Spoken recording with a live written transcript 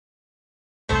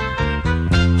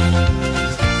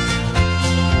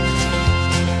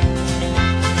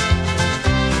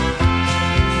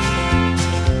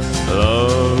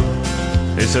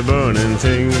is a burning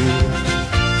thing,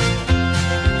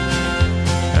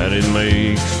 and it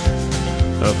makes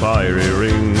a fiery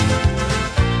ring.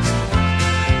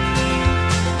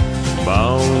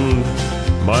 Bound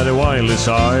by the wild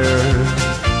desire,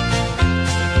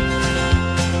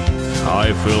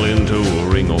 I fell into a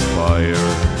ring of fire.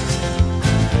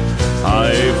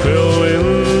 I fell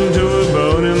into a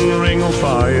burning ring of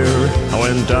fire. I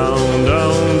went down,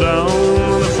 down,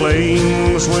 down, the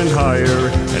flames went higher,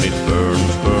 and it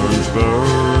burns, burns,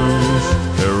 burns,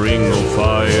 a ring of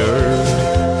fire,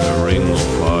 a ring of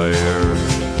fire.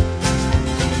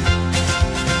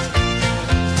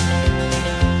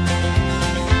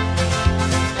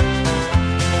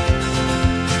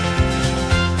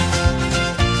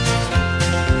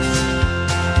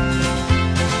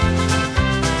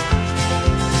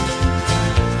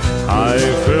 I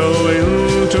fell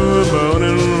into a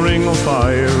burning ring of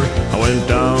fire. I went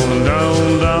down,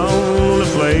 down, down, the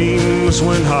flames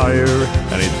went higher,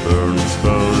 and it burns,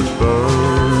 burns,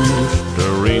 burns, the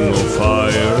ring of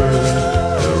fire,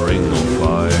 the ring of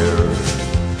fire.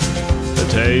 The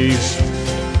taste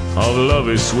of love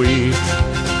is sweet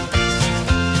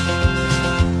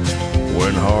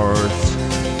when hearts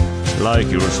like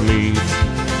yours meet.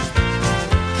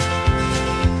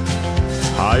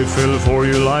 I fell for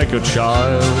you like a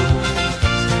child.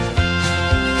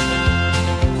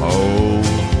 Oh,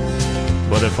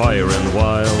 but a fire and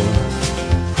wild.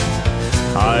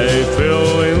 I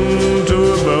fell into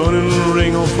a burning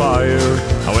ring of fire.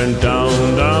 I went down,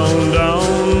 down,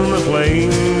 down, the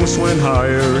flames went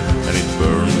higher, and it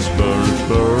burned.